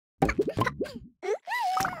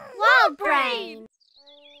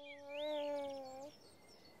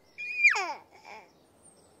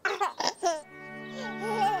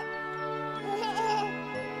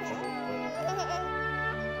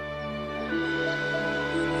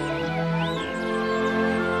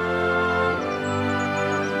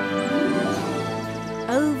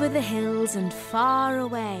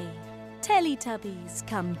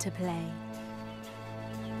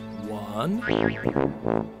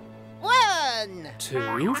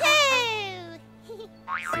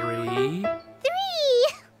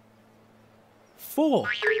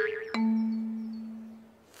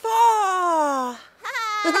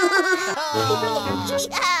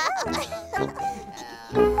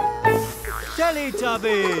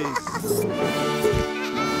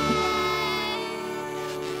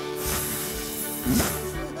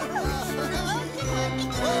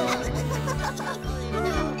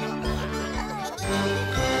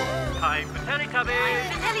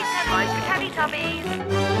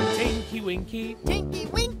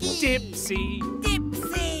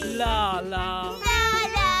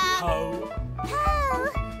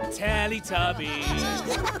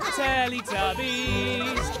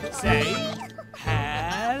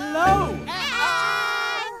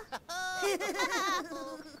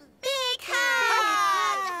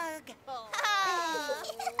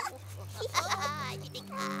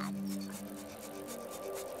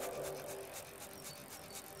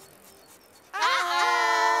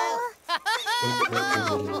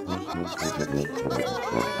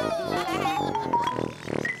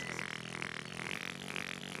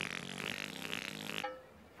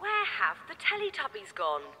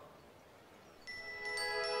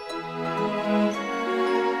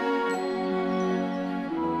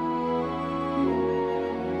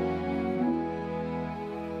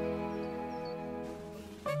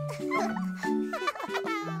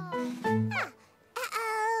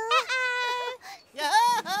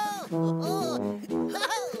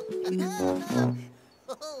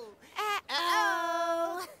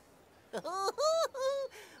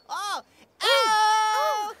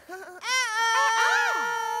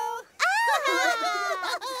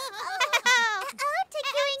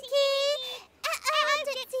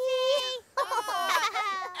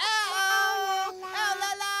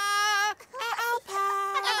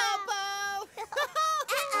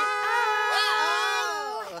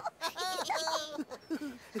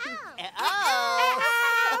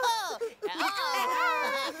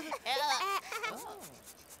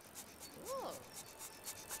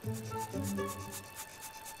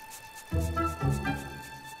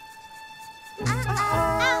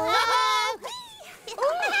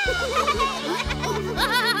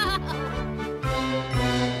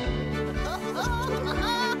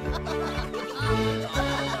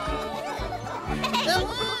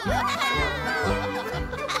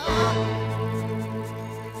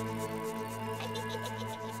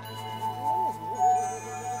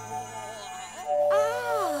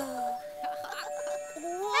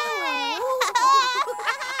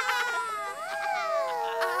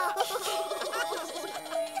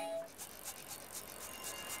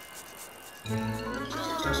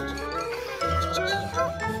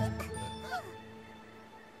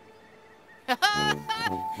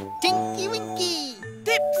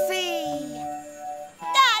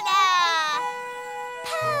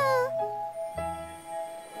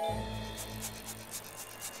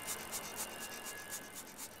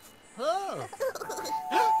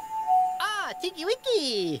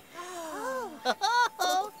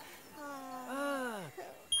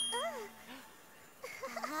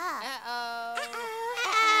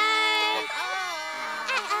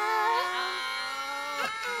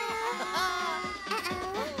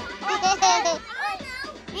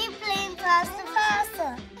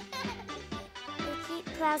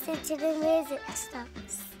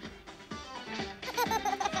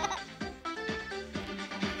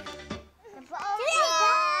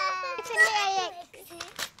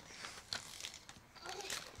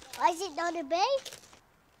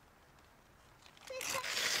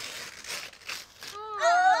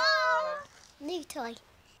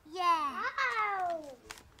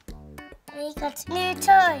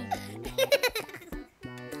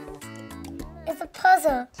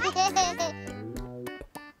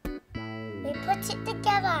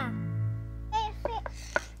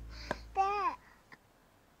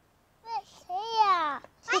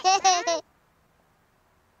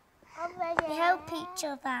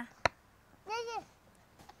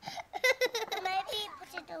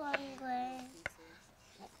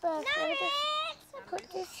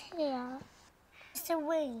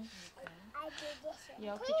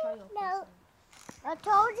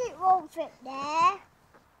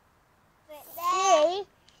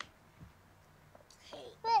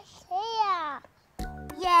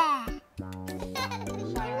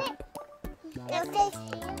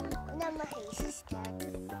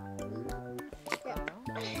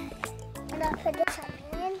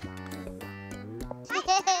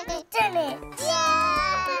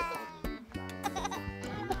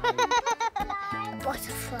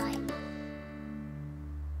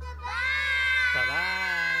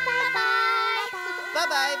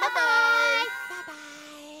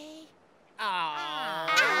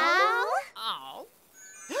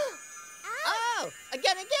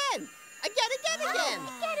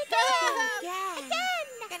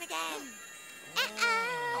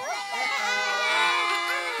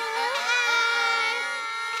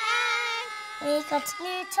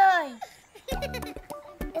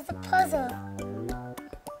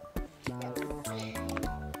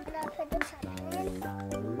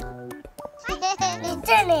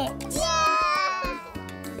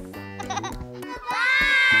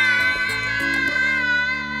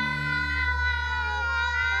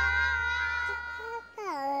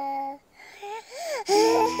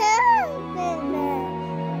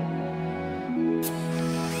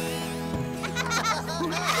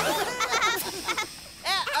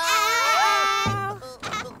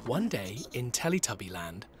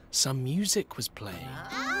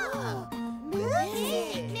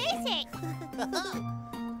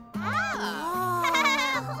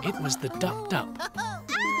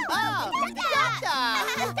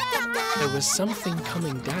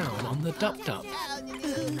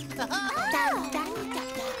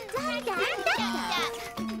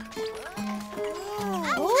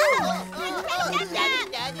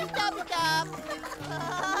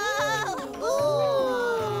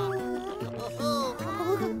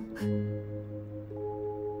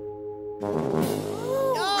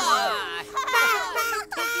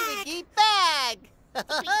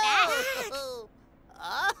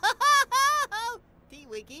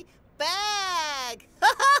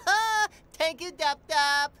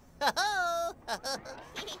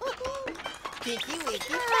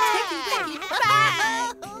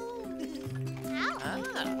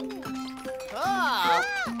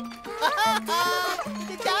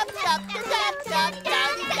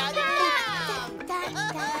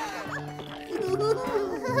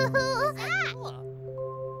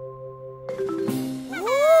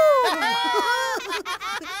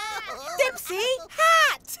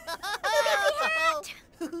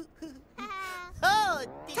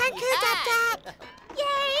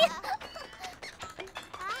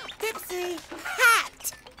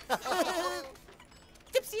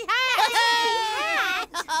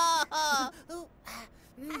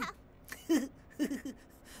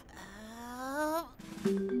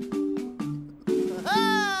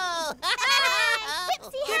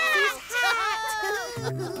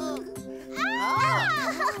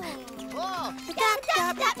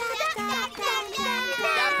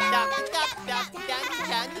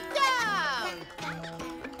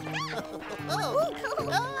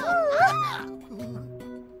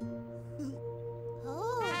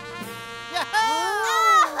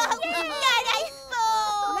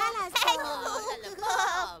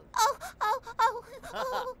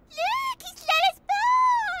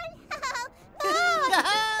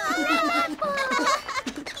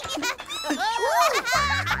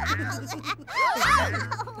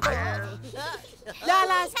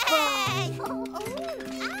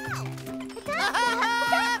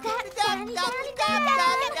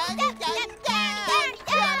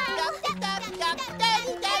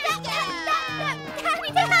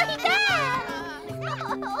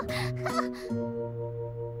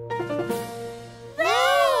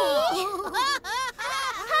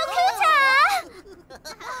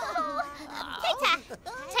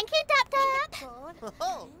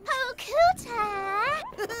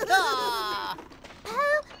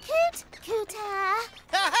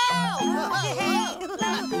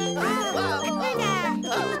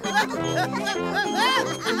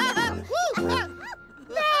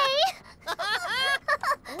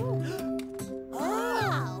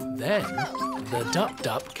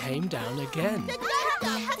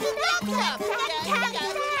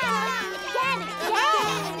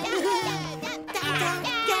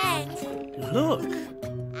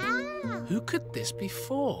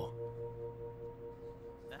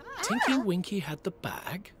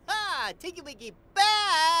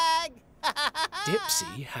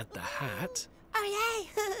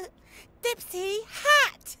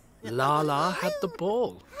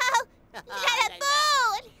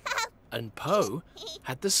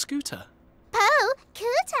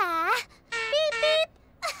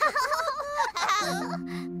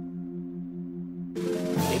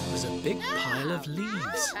big pile of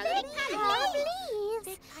leaves. Big pile of leaves.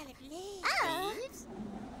 Big pile of leaves.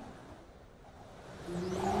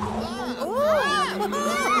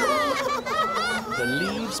 The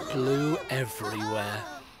leaves blew everywhere.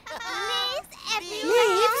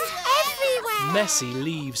 Leaves everywhere. Messy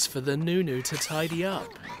leaves for the Noo-Noo to tidy up.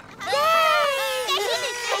 Tidy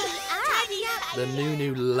up. The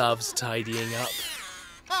Noo-Noo loves tidying up.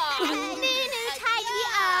 Noo-Noo, tidy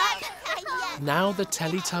up. Now the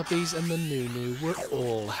Teletubbies and the Noo-Noo were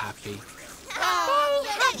all happy.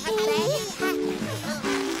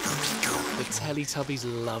 The Teletubbies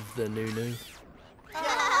love the Noo-Noo.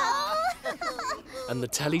 And the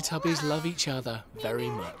Teletubbies love each other very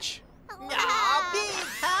much. Big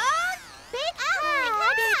hug. Big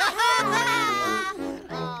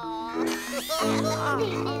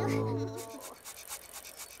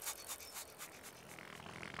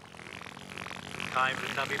Time for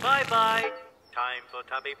Tubby bye-bye. Time for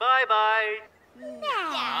Tubby bye-bye.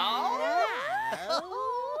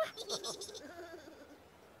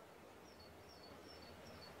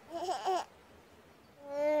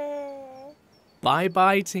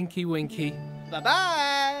 Bye-bye, Tinky-Winky.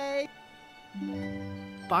 Bye-bye.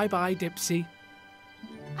 Bye-bye, Dipsy.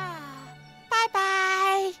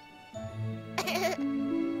 Bye-bye.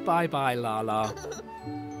 Bye-bye, Laa-Laa.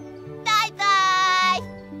 Bye-bye.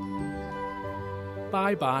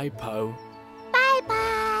 Bye-bye, Po.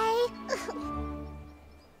 Bye-bye.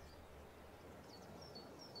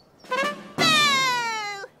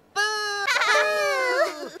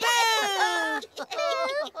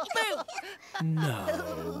 No.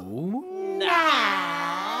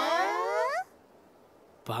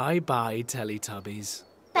 Bye-bye, Teletubbies.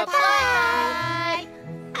 Bye-bye.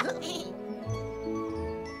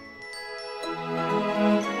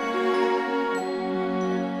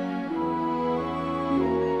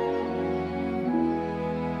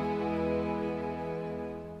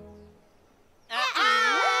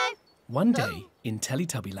 One day, in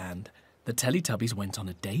Teletubbyland, the Teletubbies went on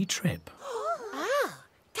a day trip.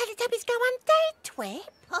 Teletubbies go on day trip.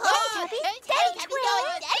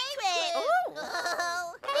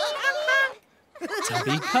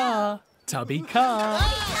 Tubby car, Tubby car.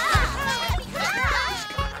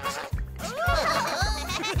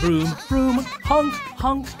 Vroom, vroom, honk,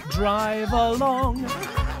 honk, drive along.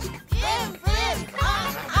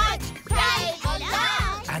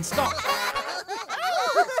 And stop.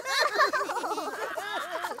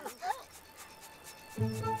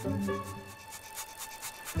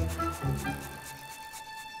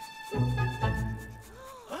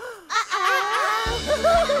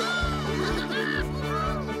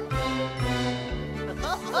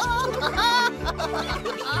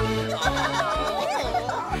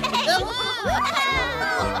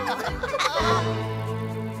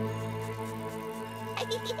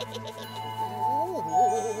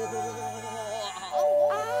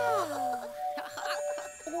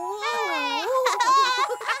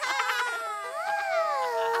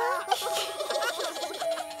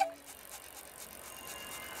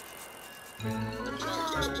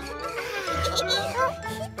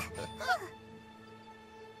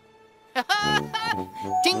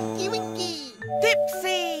 Tinky-Winky.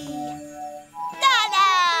 Dipsy.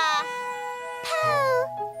 Laa-Laa.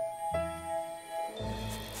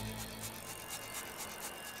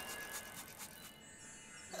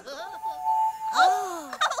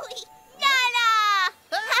 Oh, Laa-Laa.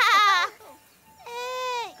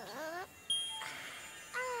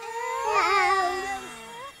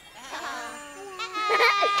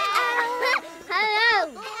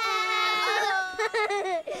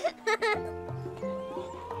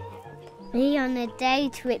 We're on a day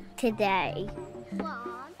trip today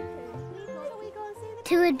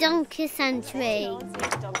to a donkey sanctuary.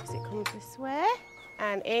 Donkeys, it comes this way,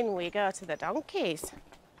 and in we go to the donkeys.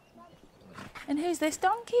 And who's this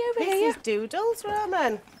donkey over This here? is Doodles,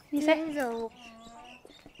 Roman. You say,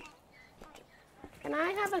 Can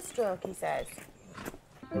I have a stroke, he says.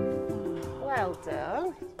 Well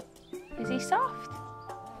done. is he soft?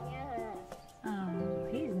 Oh,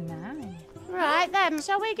 he's nice. Right then,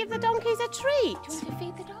 shall we give the donkeys a treat? Do you want to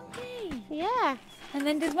feed the donkey? Yeah. And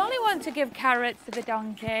then does Molly want to give carrots to the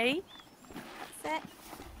donkey? Sit.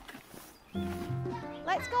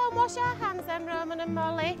 Let's go and wash our hands then, Roman and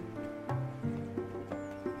Molly.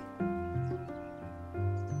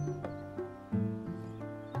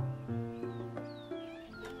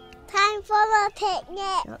 Time for a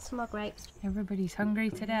picnic. Got some more grapes. Everybody's hungry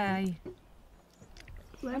today.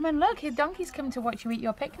 Roman, look, your donkey's come to watch you eat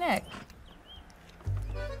your picnic.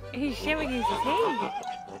 He's showing his teeth.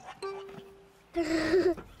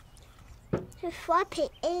 with floppy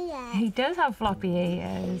ears. He does have floppy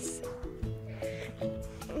ears.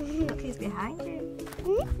 Look, he's behind you.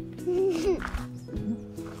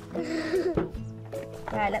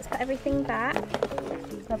 Right, let's put everything back.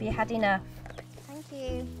 Have you had enough? Thank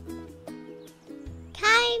you.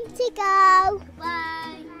 Time to go.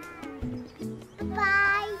 Bye.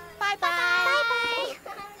 Bye. Bye bye. Bye bye.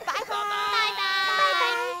 Bye bye.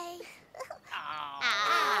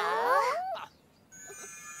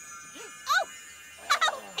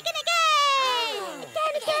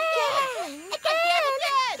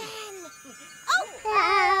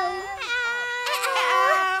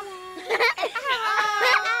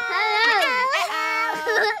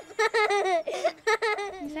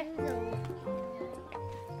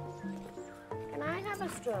 Can I have a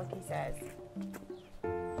stroke, he says.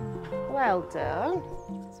 Well done.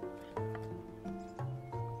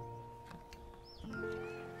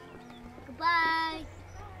 Goodbye.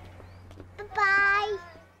 Bye.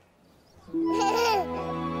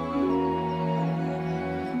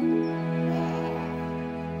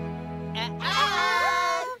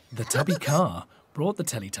 The tubby car brought the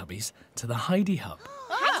Teletubbies to the Heidi Hub.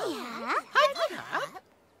 Heidi Hub? Heidi Hub?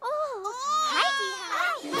 Oh, Heidi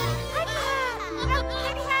Hub.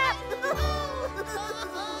 Heidi Hub.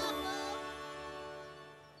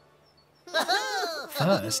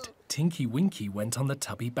 First, Tinky-Winky went on the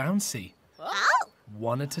tubby bouncy.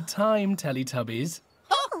 One at a time, Teletubbies.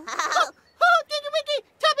 Tinky-Winky,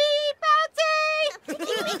 tubby bouncy!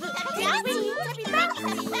 Tinky-Winky, tubby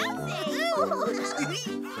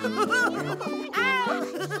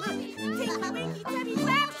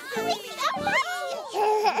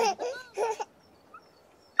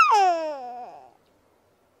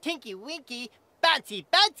Tinky-Winky, bouncy, bouncy! Tinky-Winky, bouncy,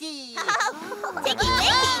 bouncy!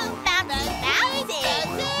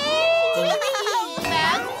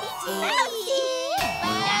 Tinky-Winky,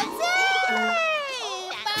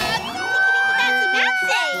 bouncy,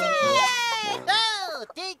 bouncy! Oh,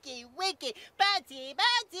 Tinky-Winky, bouncy,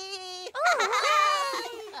 bouncy!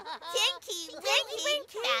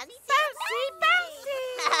 Tinky-Winky, bouncy,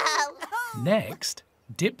 Next,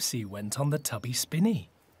 Dipsy went on the tubby spinny.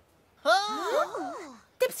 Oh!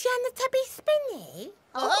 Dipsy on the tubby spinny?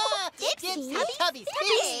 Oh, Dipsy, tubby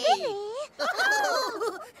spinny!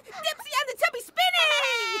 Dipsy on the tubby spinny!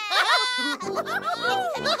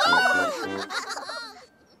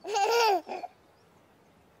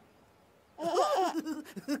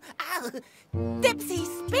 Dipsy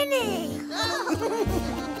spinny!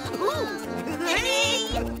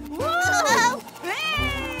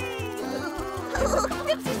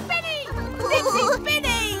 Dipsy spinny! Dipsy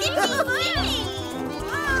spinny!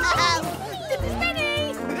 Dipsy spinny!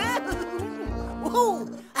 Oh,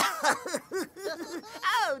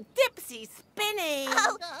 Dipsy spinning!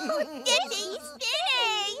 Oh, Dipsy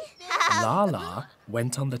spinning! Laa-Laa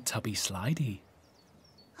went on the tubby slidey.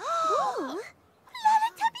 Oh,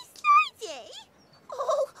 Laa-Laa-Tubby slidey!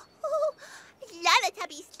 Oh,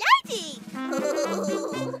 Laa-Laa-Tubby slidey!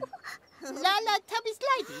 Laa-Laa tubby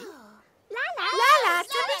slidey? Laa-Laa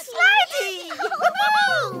Tubby slidey!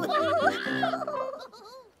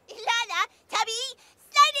 Laa-Laa-Tubby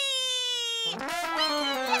slidey!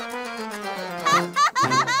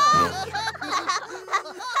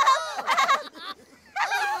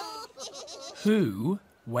 Who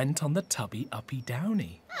went on the tubby uppy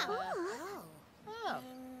downy?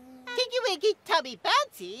 Tinky-Winky, tubby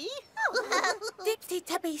bouncy. Dipsy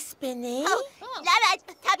tubby spinning.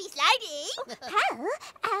 Laa-Laa-Tubby slidey!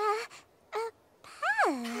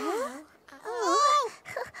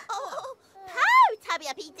 Tubby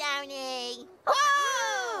uppy downy!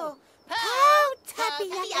 Oh! Pow,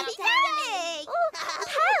 tubby Uppy downy!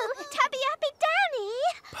 Tubby uppy downy!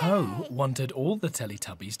 Poe wanted all the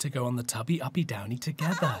Teletubbies to go on the tubby uppy downy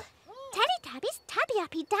together. Teletubbies, tubby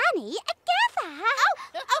uppy Danny together.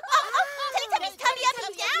 Teletubbies, tubby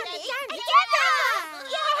uppy downy together!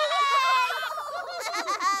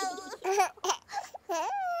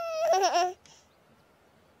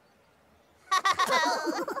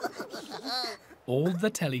 All the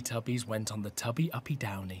Teletubbies went on the tubby uppy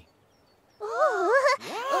downy.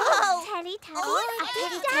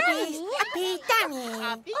 Teletubbies, uppy Danny.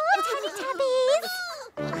 Teletubbies.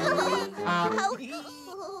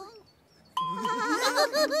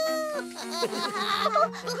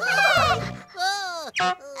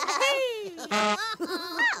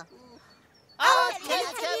 Oh,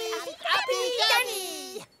 Teletubbies, uppy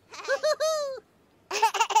Danny!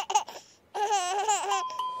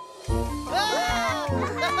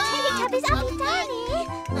 Teletubbies, uppy Danny.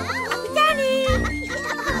 Uppy Danny!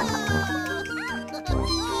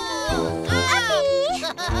 Uppy!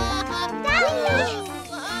 Danny!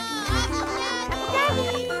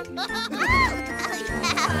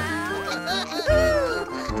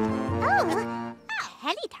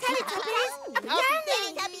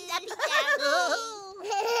 Teletubbies, happy Downy.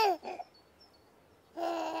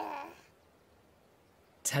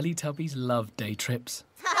 Teletubbies love day trips.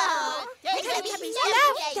 Teletubbies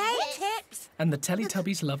Love day trips. And the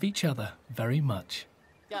Teletubbies love each other very much.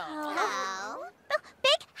 Oh.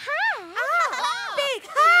 Big hug. Big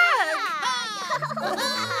hug.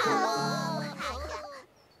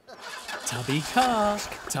 Tubby car,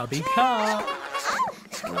 tubby car.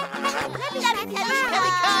 Tubby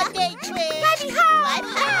car day trip. Tubby hug.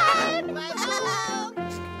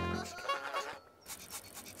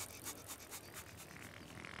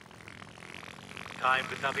 Time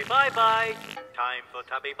for Tubby bye-bye. Time for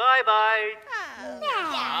Tubby bye-bye.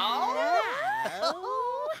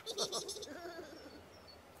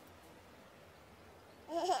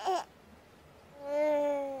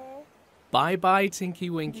 Bye-bye,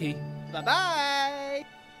 Tinky-Winky. Bye-bye.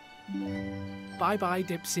 Bye-bye,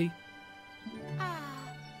 Dipsy.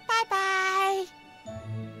 Bye-bye.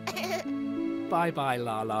 Bye-bye,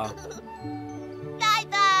 Laa-Laa.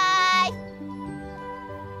 Bye-bye.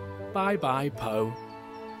 Bye-bye, Po.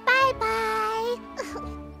 Bye-bye.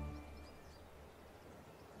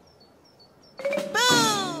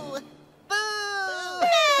 Boo! Boo!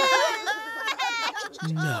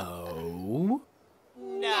 No.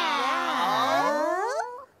 No.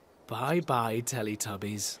 Bye-bye,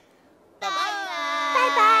 Teletubbies.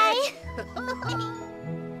 Bye-bye.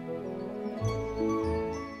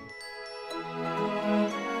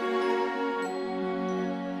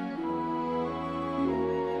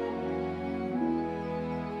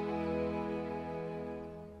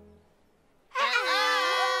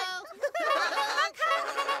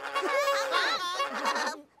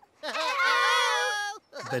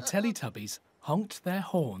 The Teletubbies honked their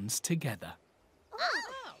horns together.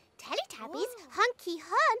 Teletubbies hunky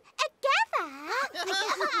hun together.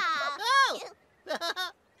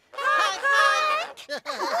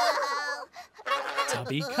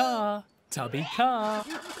 Tubby car, tubby car.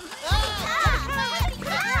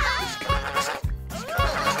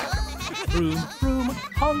 Vroom, vroom,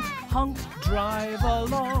 honk, honk, drive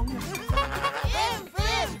along.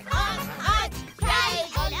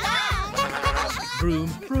 Vroom,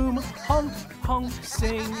 vroom, honk, honk,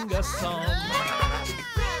 sing a song.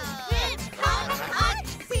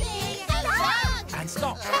 And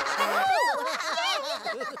stop.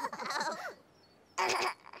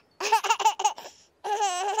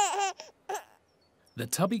 The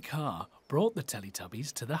tubby car brought the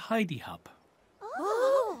Teletubbies to the Heidi Hub.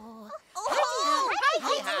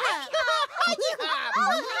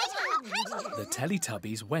 The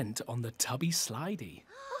Teletubbies went on the Tubby Slidey.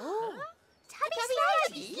 Tubby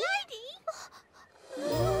Slidey.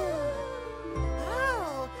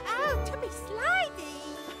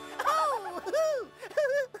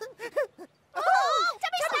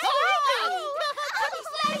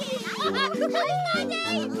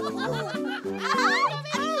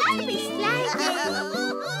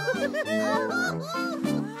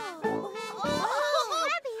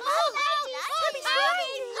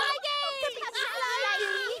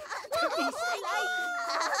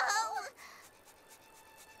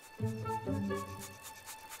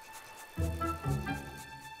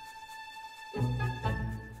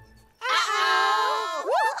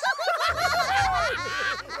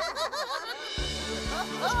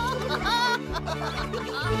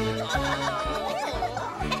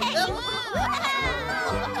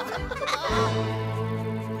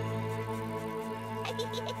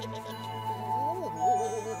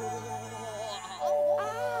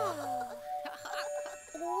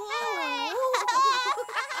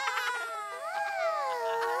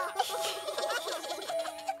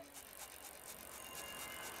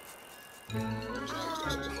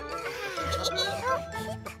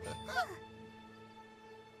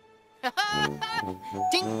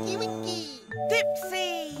 Tinky-Winky.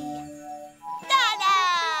 Dipsy. Laa-Laa.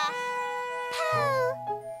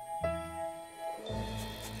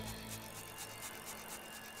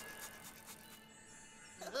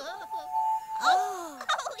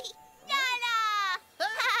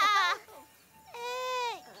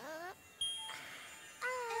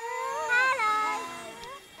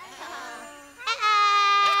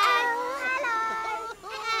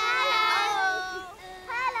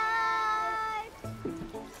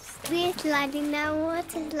 We're sliding down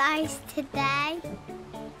water slides today.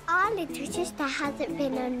 Our little sister hasn't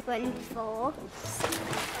been on one before.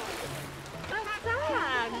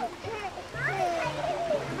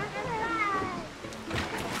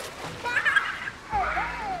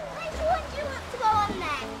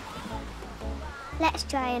 Let's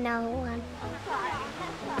try another one.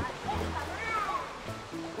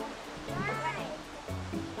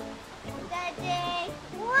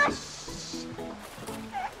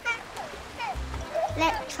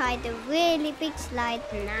 Let's try the really big slide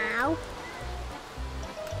now.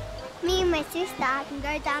 Me and my sister can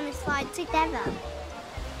go down the slide together.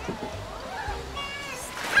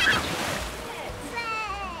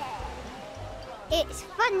 It's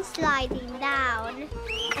fun sliding down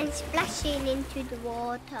and splashing into the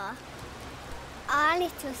water. Our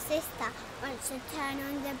little sister wants to turn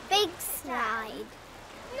on the big slide.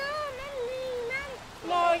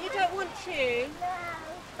 No, you don't want to.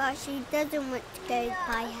 But she doesn't want to go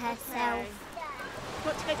by herself. You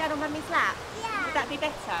want to go down on Mummy's lap? Yeah. Would that be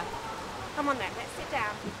better? Come on then, let's sit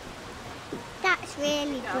down. That's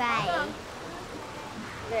really great.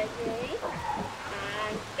 Ready?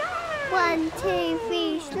 And go! 1, 2,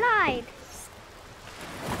 3, slide.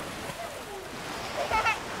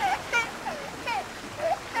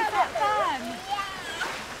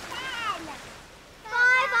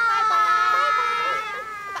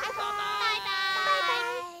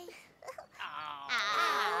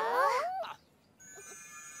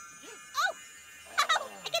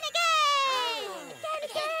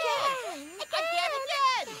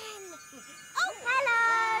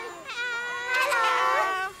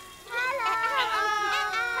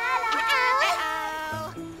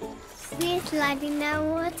 Sliding down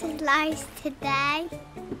water slides today.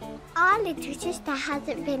 Our little sister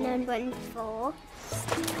hasn't been on one before.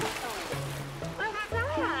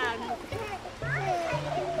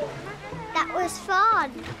 That was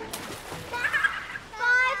fun.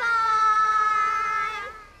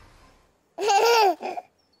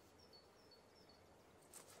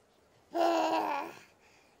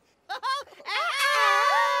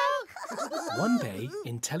 One day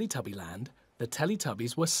in Teletubbyland, the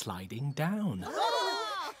Teletubbies were sliding down.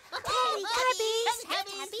 Teletubbies,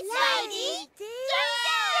 sliding down.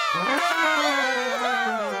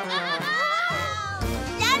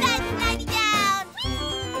 Laa-Laa sliding down.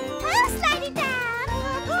 I'm sliding down.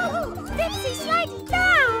 Dipsy sliding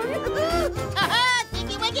down.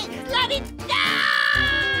 Tinky-Winky sliding down.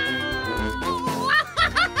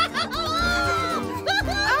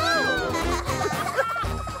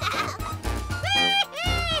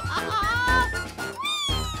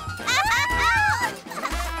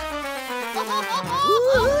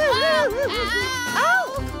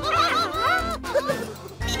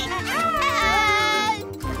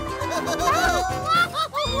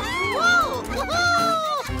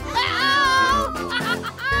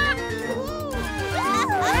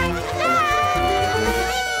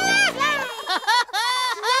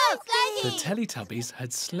 The Teletubbies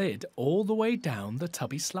had slid all the way down the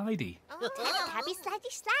Tubby Slidey. Teletubby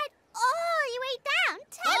slidey slide all the way down.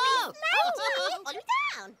 Tubby slidey all the way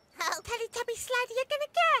down. Teletubby slidey again.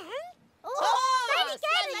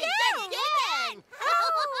 Slidey again.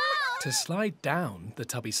 To slide down the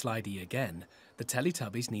Tubby Slidey again, the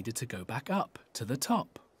Teletubbies needed to go back up to the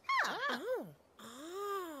top.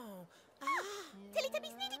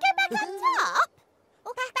 Teletubbies need to go back on top.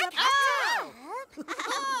 Back up.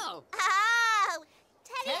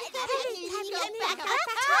 Teletubbies need to go back up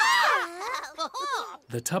top.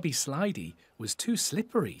 The Tubby Slidey was too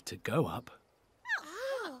slippery to go up.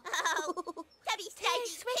 Tubby slidey,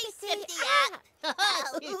 too swippity up.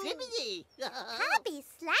 Too swippity. Tubby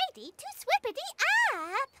slidey, too swippity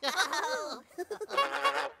up.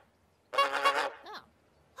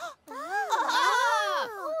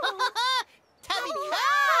 Tubby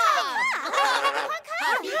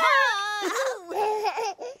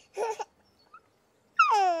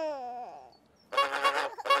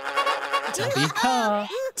Tubby car,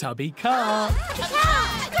 Tubby car.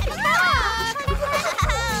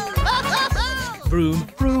 Vroom,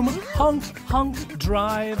 vroom, honk, honk,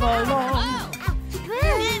 drive along.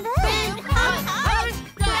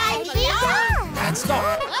 And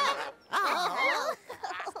stop.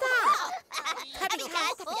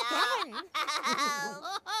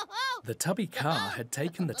 The Tubby car had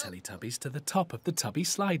taken the Teletubbies to the top of the Tubby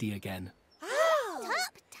Slidey again.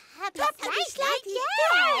 Tubby slidey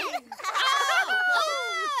again.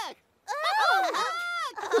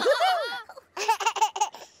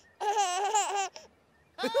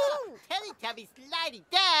 Teletubbies sliding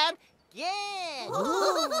down again.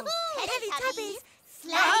 Teletubbies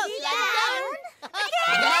sliding down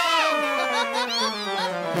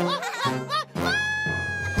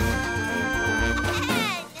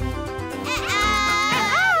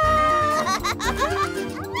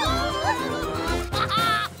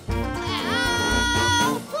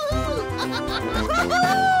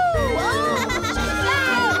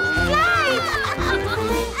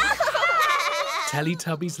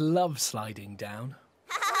Teletubbies love sliding down.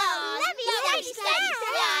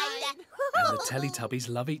 And the Teletubbies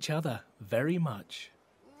love each other very much.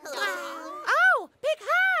 Oh, big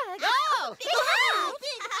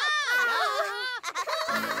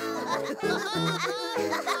Big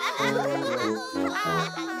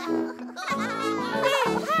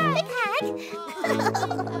hug.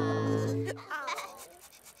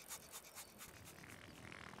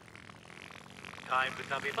 Time for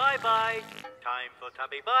Tubby bye-bye. Time for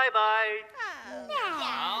Tubby bye-bye.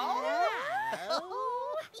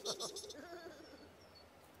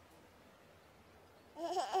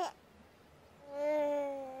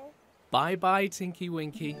 Bye-bye,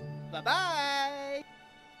 Tinky-Winky. Bye-bye.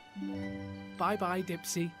 Bye-bye,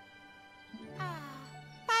 Dipsy.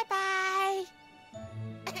 Bye-bye.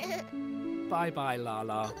 Bye-bye,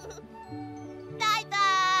 Laa-Laa.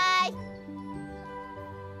 Bye-bye.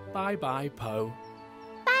 Bye-bye, Po.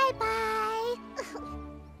 Bye-bye.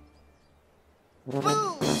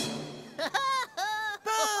 Boo!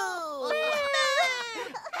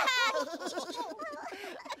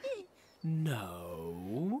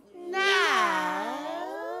 No.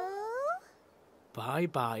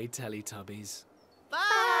 Bye-bye, Teletubbies. Bye-bye.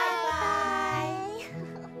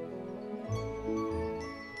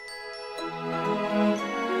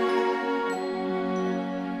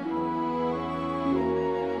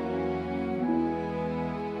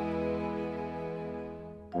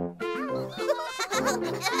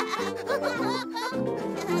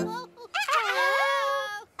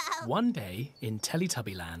 One day, in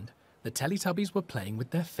Teletubbyland, the Teletubbies were playing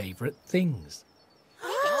with their favourite things.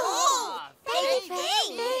 Baby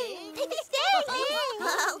thing. Baby thing.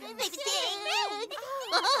 Baby thing.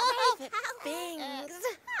 Things.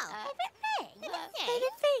 Baby thing.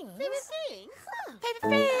 Baby things. Baby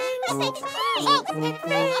Baby things. thing. Baby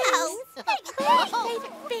things.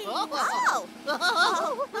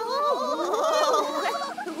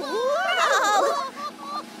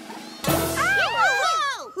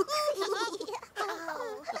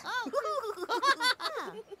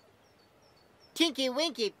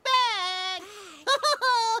 Tinky-Winky bag!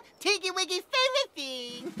 Tinky-Winky's favorite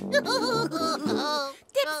thing!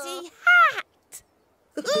 Dipsy hat.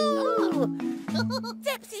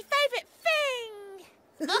 Dipsy favourite thing.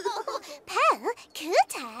 Pearl,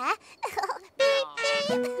 cooter. Beep,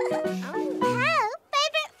 beep. Pearl,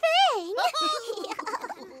 favourite thing.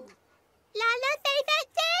 Laa-Laa, favourite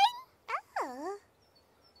thing.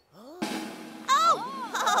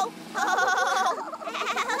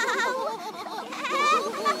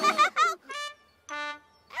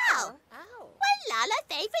 What's Laa-Laa's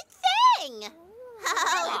favourite thing?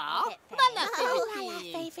 Laa-Laa's favorite thing.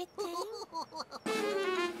 Favourite thing.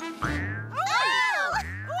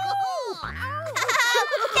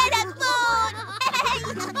 Get a ball!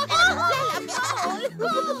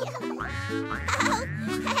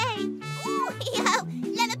 Hey! Ooh,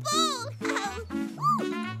 let a ball!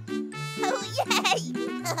 Oh, yay!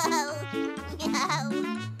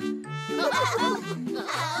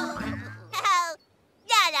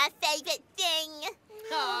 Laa-Laa's favourite thing!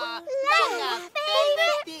 Laa-Laa's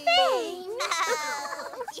favorite thing.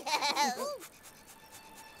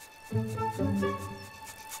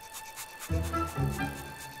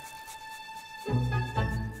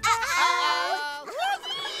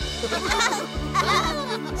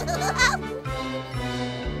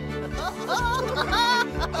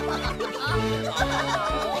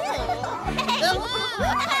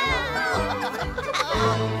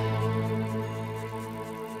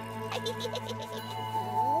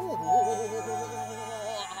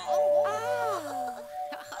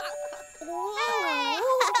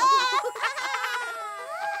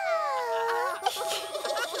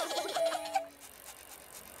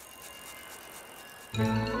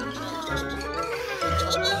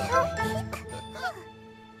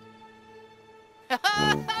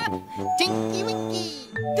 Tinky-Winky!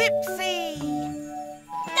 Dipsy.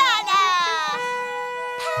 Laa-Laa!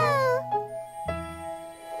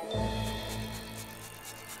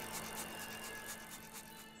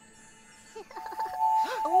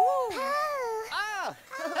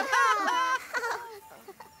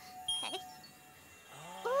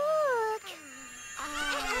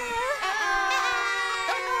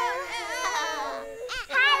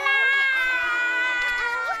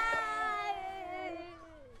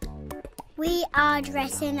 We are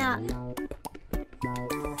dressing up.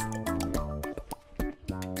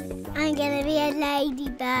 I'm gonna be a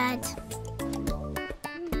ladybird.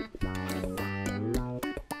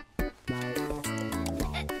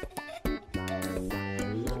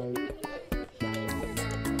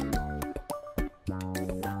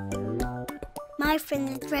 My friend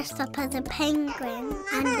is dressed up as a penguin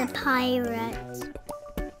and a pirate.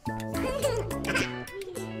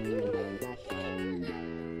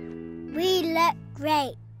 We look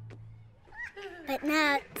great. But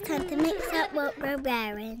now it's time to mix up what we're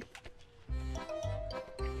wearing.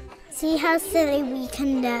 See how silly we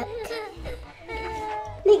can look.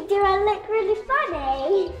 Look, do I look really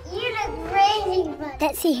funny? You look really funny.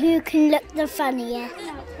 Let's see who can look the funniest.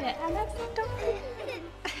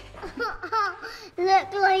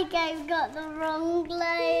 Look like I've got the wrong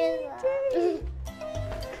clothes.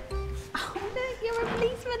 Oh, look, you're a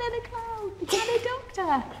policeman and a clown and a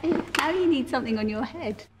doctor. Now you need something on your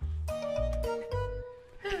head.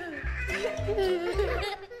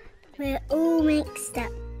 We're all mixed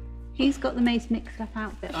up. Who's got the most mixed up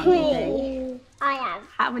outfit on, you think? I have.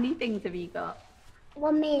 How many things have you got?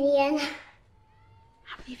 1 million.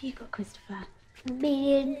 How many have you got, Christopher? 1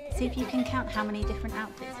 million. See if you can count how many different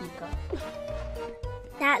outfits you've got.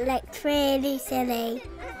 That looked really silly.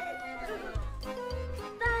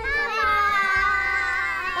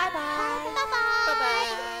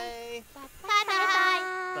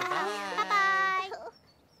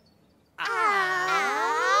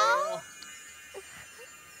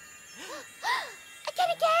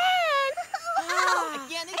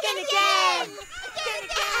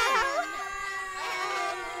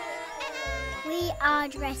 We are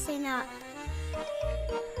dressing up.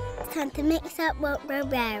 It's time to mix up what we're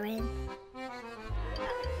wearing.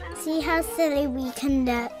 See how silly we can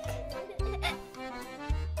look.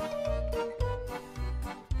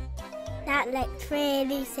 That looked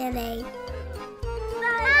really silly.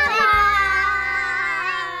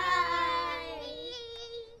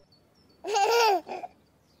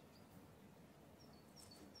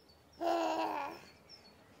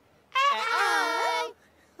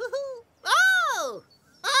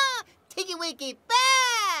 Tinky-Winky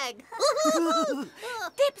bag!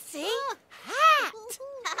 Dipsy hat!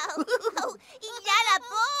 Laa-Laa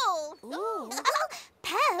ball!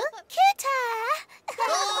 Pearl cuter!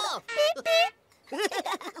 Beep beep!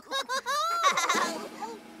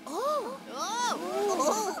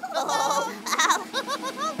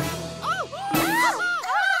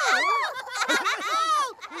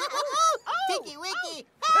 Tinky-Winky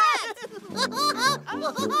hat!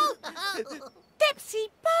 Dipsy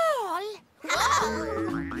ball!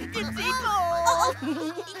 Dipsy ball!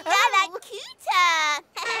 Laa-Laa cuter!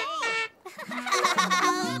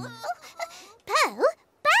 Pearl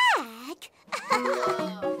bag!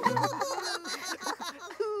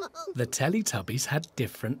 The Teletubbies had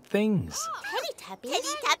different things. Teletubbies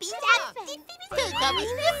have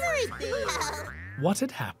Teletubbies everything! What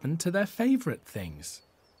had happened to their favourite things?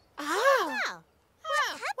 What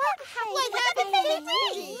happened to the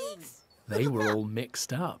things? They were all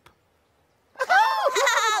mixed up.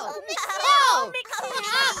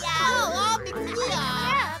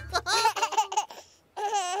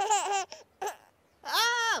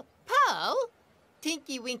 Oh, Pearl,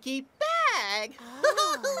 Tinky-Winky bag.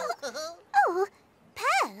 Oh,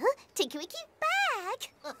 Pearl, Tinky-Winky bag.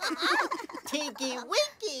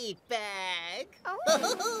 Tinky-Winky bag.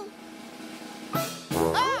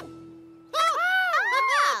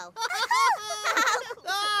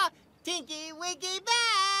 Tinky-Winky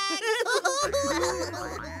bag.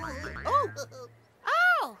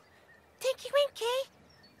 Oh! Tinky-Winky!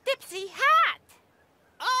 Dipsy hat!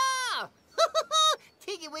 Oh!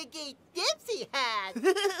 Tinky-Winky Dipsy hat.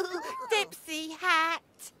 Dipsy hat!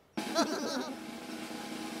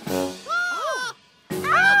 Oh!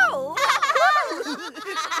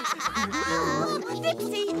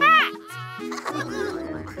 Dipsy hat!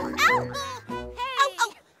 Oh,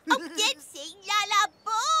 Dipsy, Laa-Laa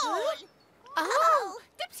ball! Oh!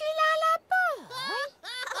 Dipsy Laa-Laa ball!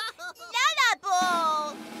 Laa-Laa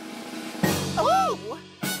ball! Oh!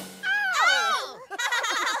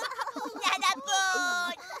 Laa-Laa ball!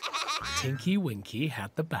 Tinky-Winky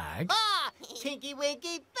had the bag.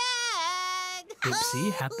 Tinky-Winky bag.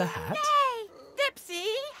 Dipsy had the hat. Dipsy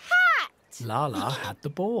hat! Laa-Laa had the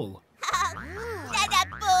ball. Laa-Laa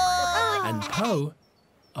ball! And Po...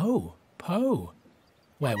 Oh, Po.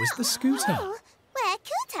 Where was the scooter? Where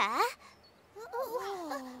Cooter?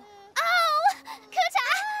 Oh,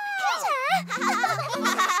 Cooter!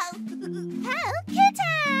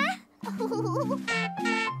 Cooter!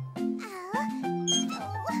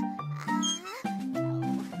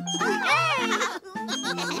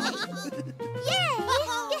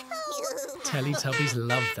 Teletubbies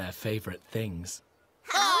love their favourite things.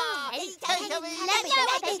 Teletubbies love their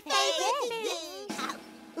favorite things.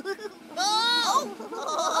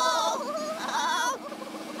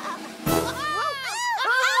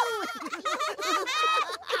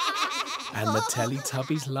 And the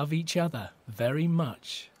Teletubbies love each other very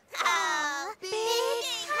much. Big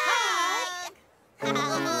hug!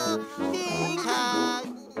 Big hug.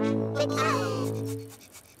 Big hug!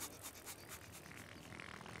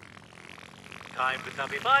 Time for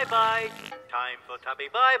Tubby bye-bye. Time for Tubby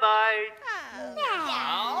bye-bye.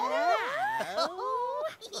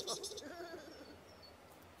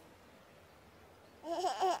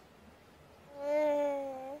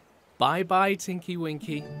 Bye-bye,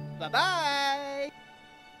 Tinky-Winky. Bye-bye.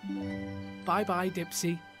 Bye-bye,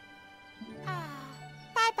 Dipsy.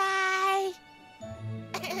 Bye-bye.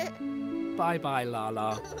 Bye-bye,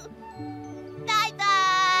 Laa-Laa.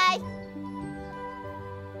 Bye-bye.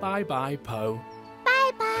 Bye-bye, Po.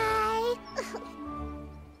 Bye-bye.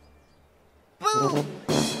 Boo!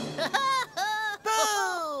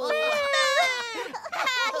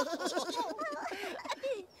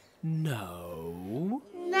 No.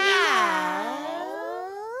 No.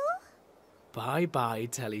 Bye-bye,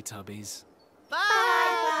 Teletubbies.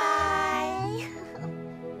 Bye-bye.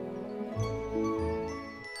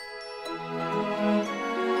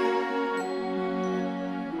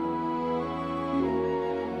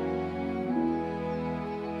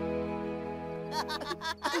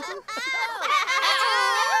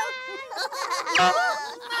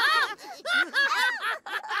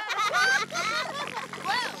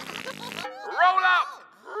 Roll up!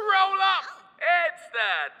 Roll up! It's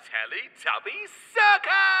the Teletubbies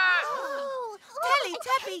Circus!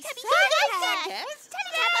 Teletubbies circus.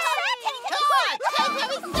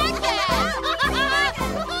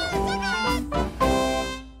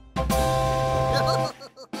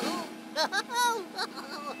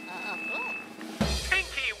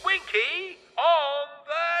 Tinky-Winky on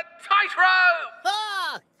the tightrope!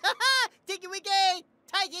 Tinky-Winky,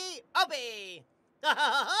 tighty, obby.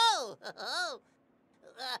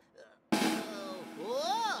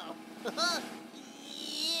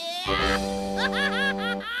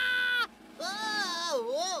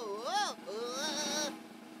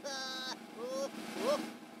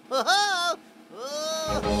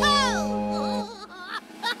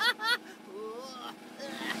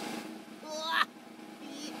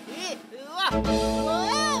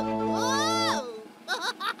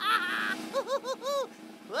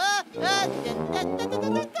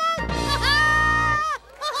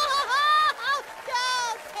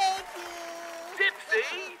 Dipsy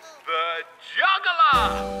the Juggler!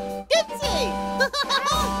 Dipsy!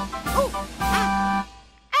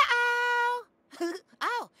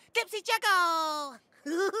 Oh, Dipsy juggle.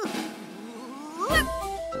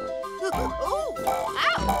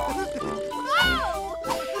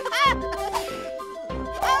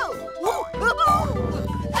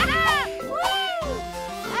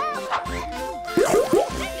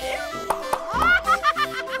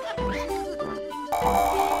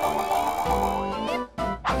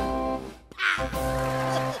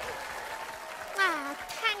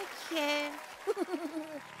 Thank you.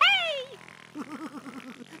 Hey!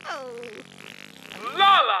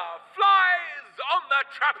 Laa-Laa flies on the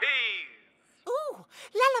trapeze! Ooh,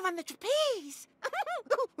 Laa-Laa on the trapeze.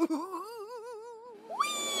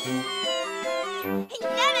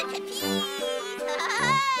 Another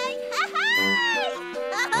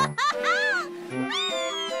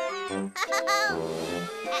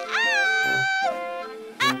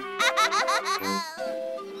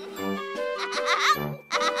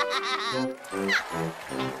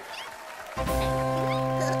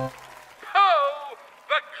Poe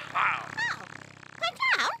the Clown!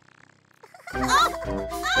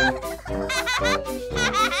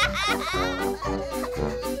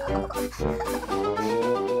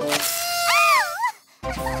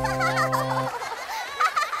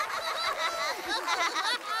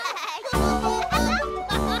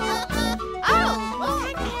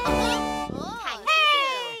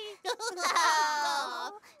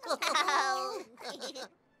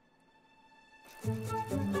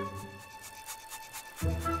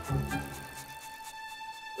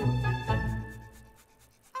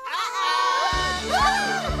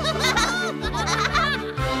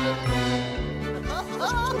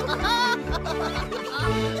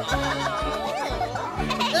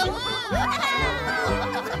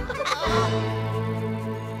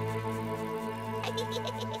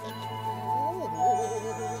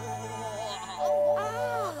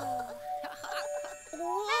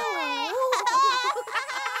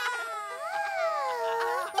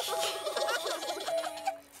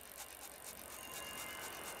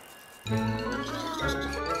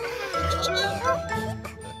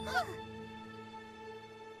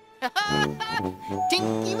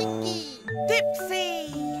 Tinky-Winky. Dipsy.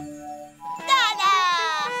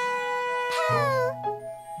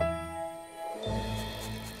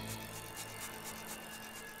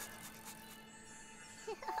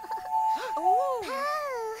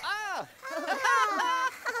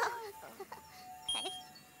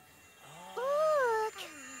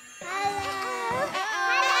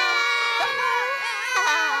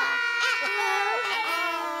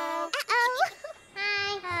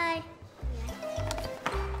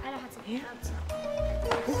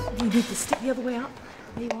 You need the stick the other way up.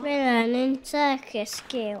 There you are. We're learning circus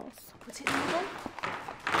skills. Put it in the middle.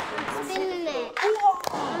 I'm spinning it.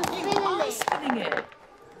 I'm spinning it.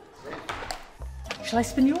 Shall I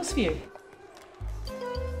spin yours for you?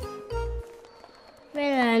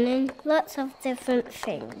 We're learning lots of different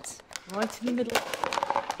things. Right in the middle.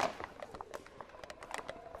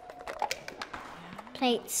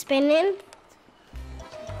 Plate spinning.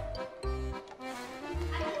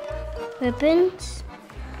 Ribbons.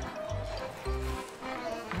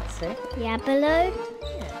 That's it. Yabalo.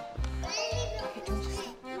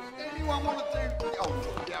 Anyone want to do... Oh,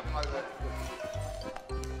 yeah, no, there.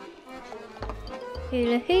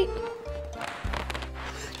 Hula hoop. Do you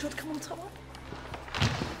want to come on top one?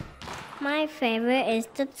 My favourite is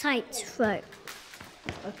the tightrope.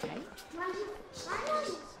 Okay.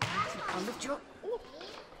 I'll lift you up.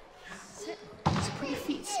 That's it. So put your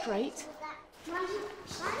feet straight.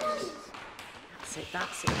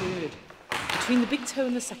 That's it, good. Between the big toe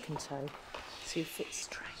and the second toe, so your foot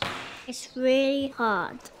straight. It's really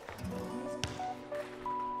hard.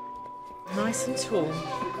 Nice and tall.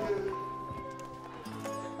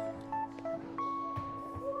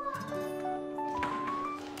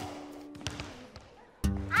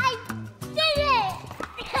 I did it!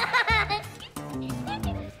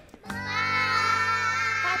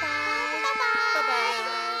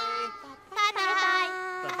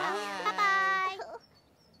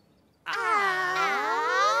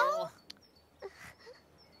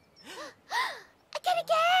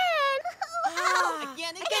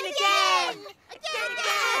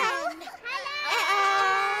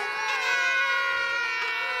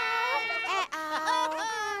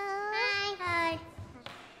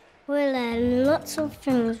 We're learning lots of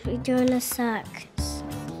things we do in a circus.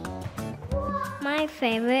 My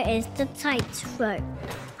favourite is the tightrope.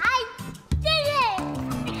 I did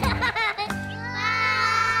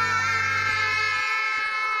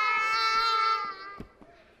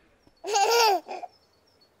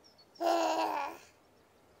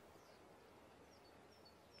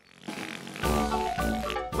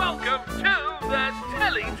Welcome to the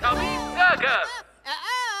Teletubbies Circus!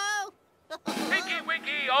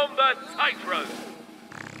 Tinky-Winky on the tightrope.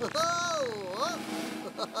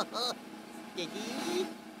 Sticky.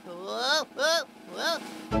 Whoa, whoa, whoa.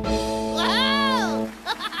 Whoa!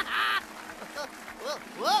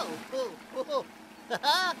 Whoa,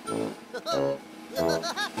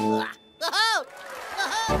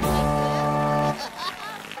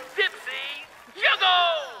 Dipsy,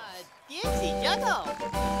 juggle! Dipsy, juggle!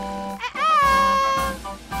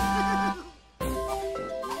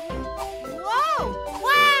 Whoa!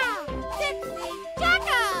 Wow! Dipsy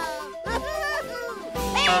juggle!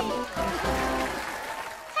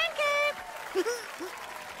 Thank you!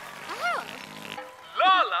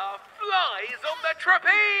 Laa-Laa flies on the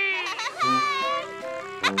trapeze!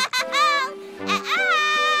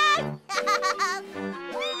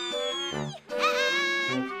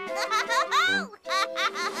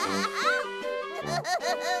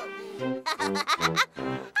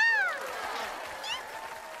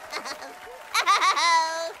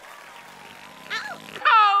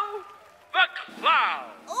 Pow! The clown!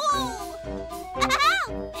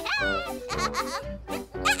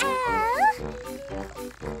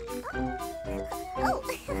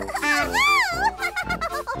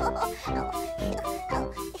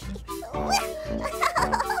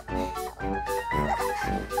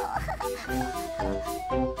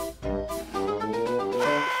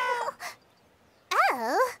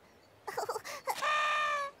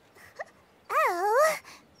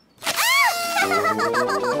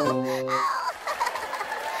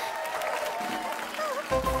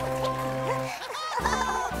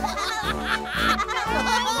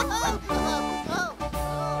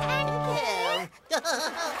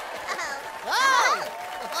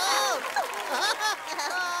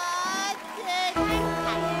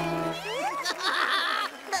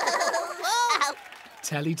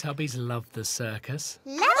 Teletubbies love the circus.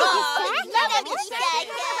 Love the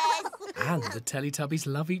circus! And the Teletubbies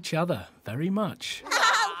love each other very much.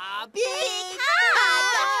 Big hug! Big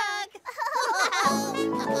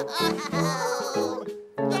hug! Oh,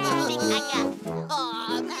 big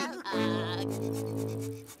hug!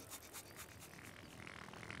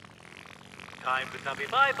 Time for Tubby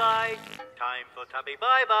bye-bye. Time for Tubby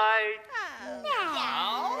bye-bye.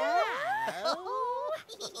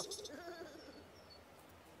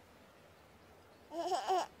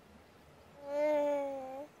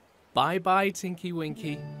 Bye-bye,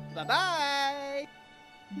 Tinky-Winky. Bye-bye!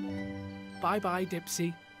 Bye-bye,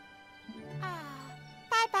 Dipsy.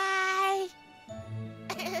 Bye-bye!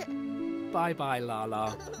 Bye-bye,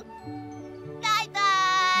 Laa-Laa.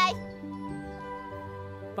 Bye-bye!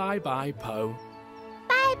 Bye-bye, Po.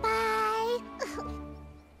 Bye-bye.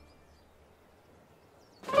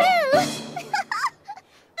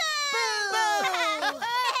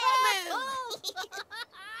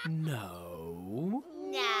 No.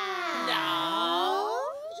 No.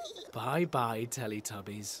 Bye-bye,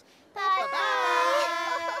 Teletubbies.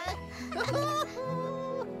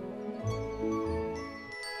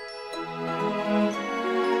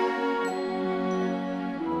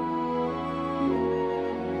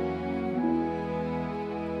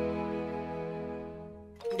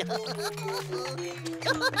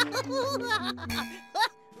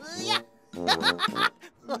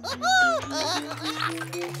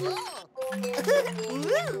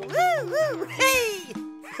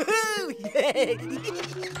 Hey!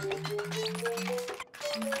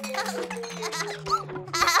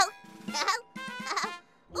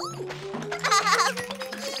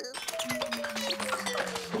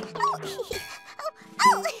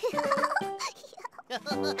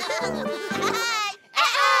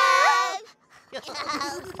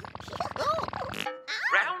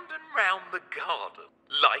 Round and round the garden,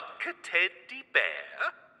 like a teddy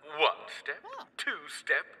bear. One step, two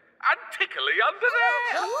step, and tickly under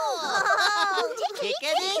there.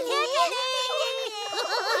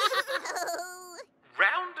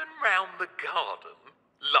 Round and round the garden,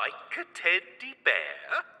 like a teddy bear.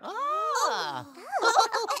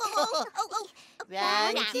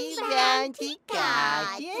 Roundy, roundy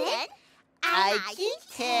garden, like a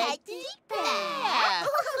teddy bear.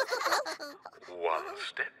 One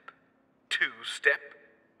step, two step,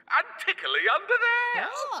 and tickly under there.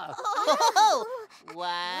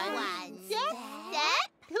 One step.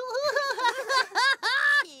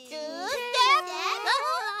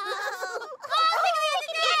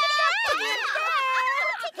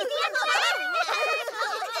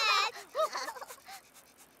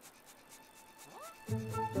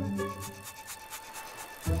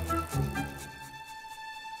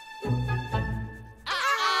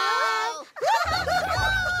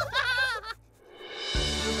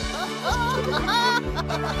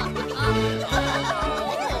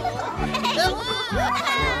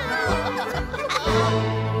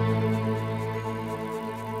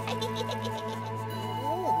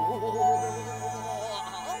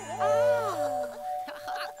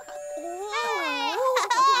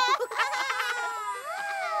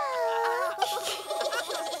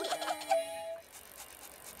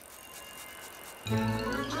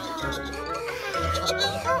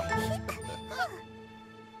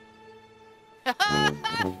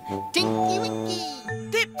 Tinky-Winky,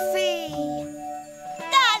 Dipsy,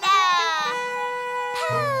 Laa-Laa.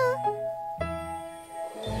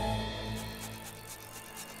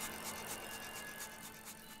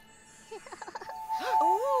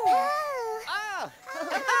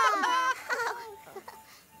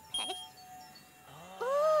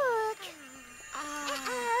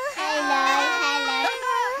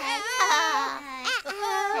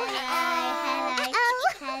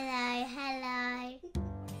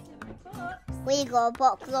 We got a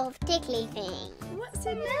box of tickly things. What's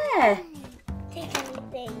in there? Tickly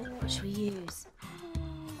things. What should we use?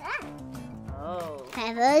 Oh.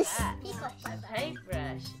 Feathers. A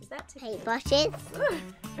paintbrush. Is that tickly? Paintbrushes.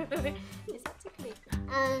 Is that tickly?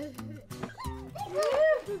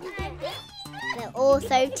 They're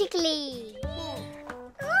also tickly.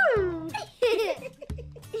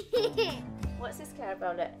 What's this care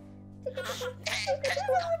about it?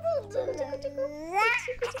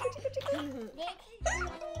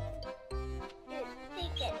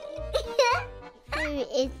 Who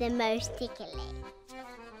is the most tickly?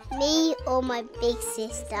 Me or my big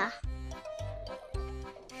sister?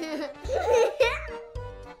 It's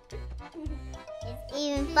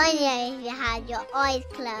even funnier if you had your eyes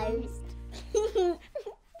closed.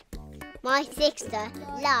 My sister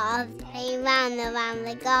loves playing round and round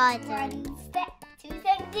the garden.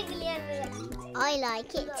 I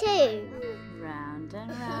like it too. Round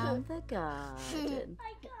and round the garden,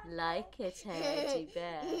 like a teddy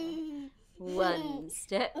bear. One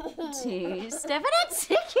step, two step, and a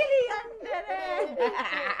tickly under there.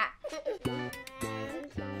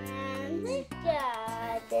 Round the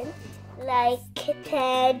garden, like a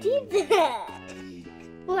teddy bear.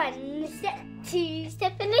 One step, two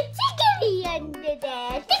step, and a tickly under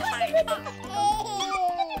there.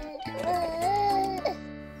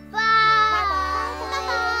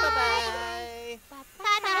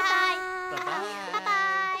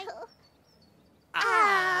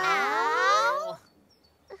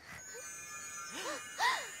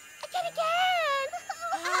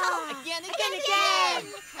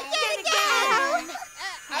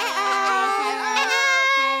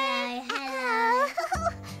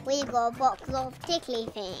 got a box of tickly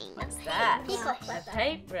things. What's that? A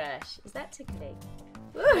paintbrush. Is that tickly?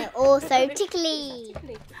 They're also tickly.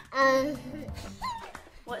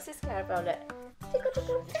 What's this, Clarabelle? Look.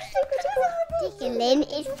 Tickling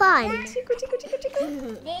is fun.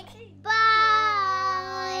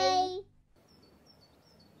 Bye.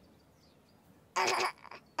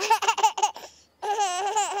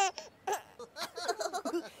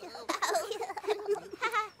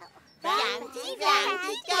 Roundy,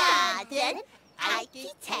 roundy garden, Ikey,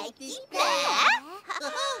 Teddy Bear.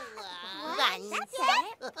 1 step,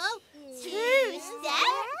 2 step.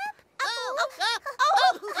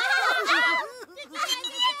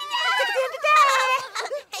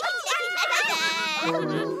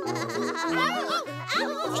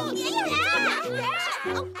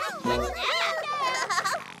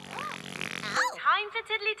 Time for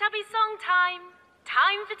Tiddly-Tubby song time.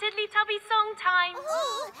 Time for Tiddly-Tubby song time.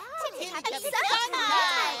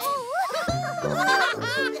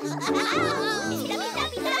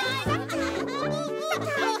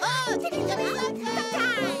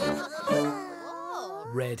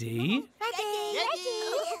 Ready?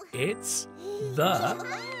 It's the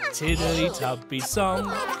Tiddly-Tubby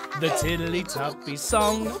song. The Tiddly-Tubby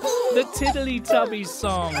song. The Tiddly-Tubby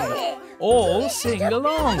song. All sing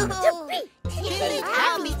along.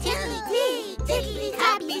 Tiddly-Tubby, tiddly-dee,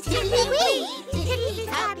 tiddly-tubby, tiddly-wee,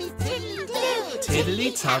 tiddly-tubby, tiddly-doo.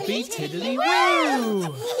 Tiddly-Tubby,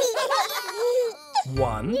 tiddly-woo.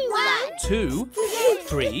 1, 2,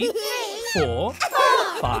 3, 4,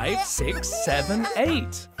 5, 6, 7,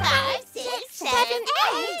 8. 5, 6, 7,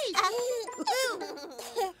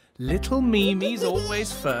 8. Little Mimi's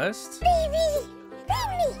always first.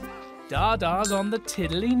 Dada's on the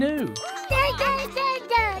Tiddly-Noo.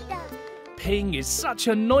 Ping is such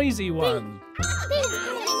a noisy one.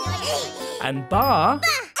 And Bar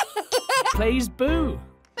plays Boo.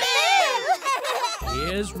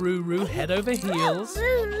 Here's Roo-Roo head over heels.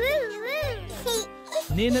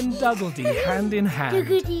 Nin and Duggledy hand in hand.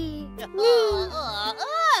 Duggledy,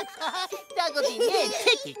 Nin,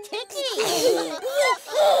 ticky, ticky.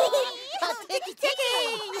 Ticky, ticky.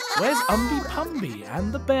 Where's Umby-Pumby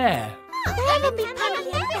and the bear?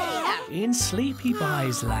 In Sleepy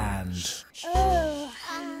Buy's land.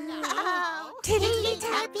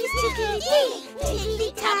 Tiddly-tubbies, tiddly-dee,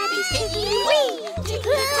 tiddly-tubbies, tiddly-wee,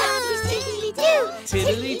 tiddly-tubbies, tiddly-doo.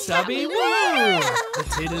 Tiddly-Tubby woo! The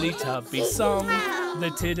Tiddly-Tubby song. The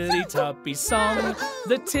Tiddly-Tubby song.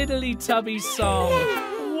 The Tiddly-Tubby song.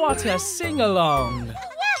 What a sing-along!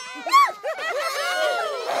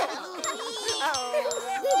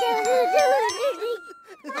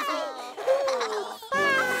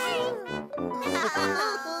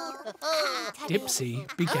 Dipsy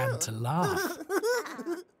began to laugh.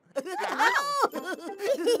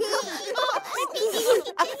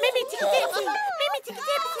 Mimi Ticky-Dipsy! Mimi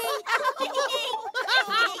Ticky-Dipsy!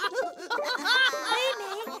 Mimi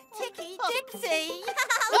Ticky-Dipsy!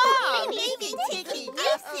 Mimi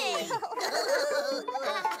Ticky-Dipsy!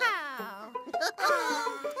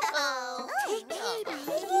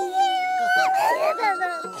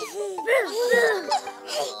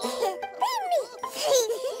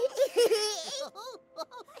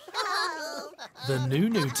 The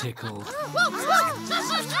Noo-Noo tickled.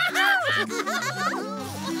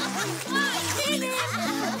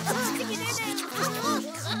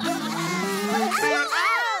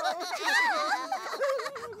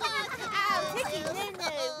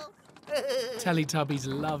 Teletubbies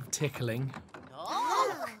love tickling.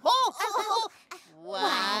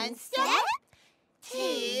 1 step,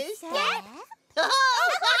 2 step.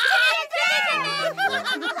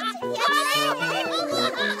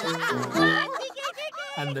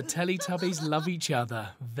 And the Teletubbies love each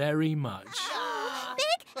other very much.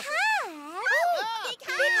 Big hug! Big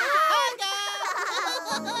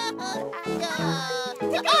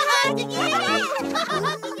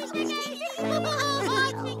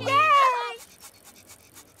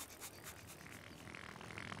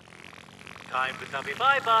Time for Tubby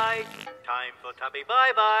bye-bye. Time for Tubby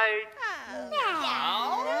bye-bye.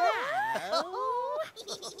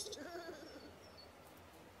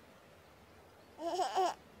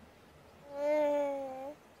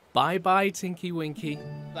 Bye-bye, Tinky-Winky.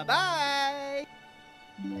 Bye-bye.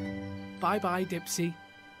 Bye-bye, Dipsy.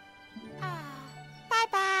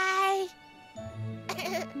 Bye-bye.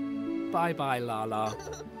 Bye-bye, Laa-Laa.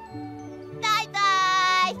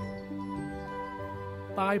 Bye-bye.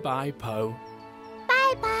 Bye-bye, Po.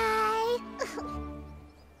 Bye-bye.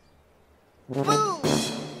 Boo! Boo!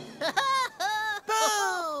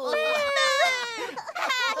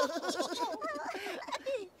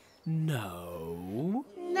 No.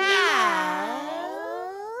 No.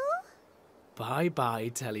 Bye-bye,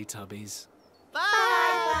 Teletubbies. Bye.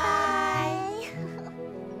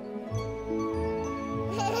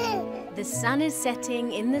 The sun is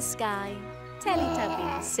setting in the sky.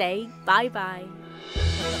 Teletubbies say bye-bye.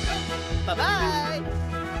 Bye-bye.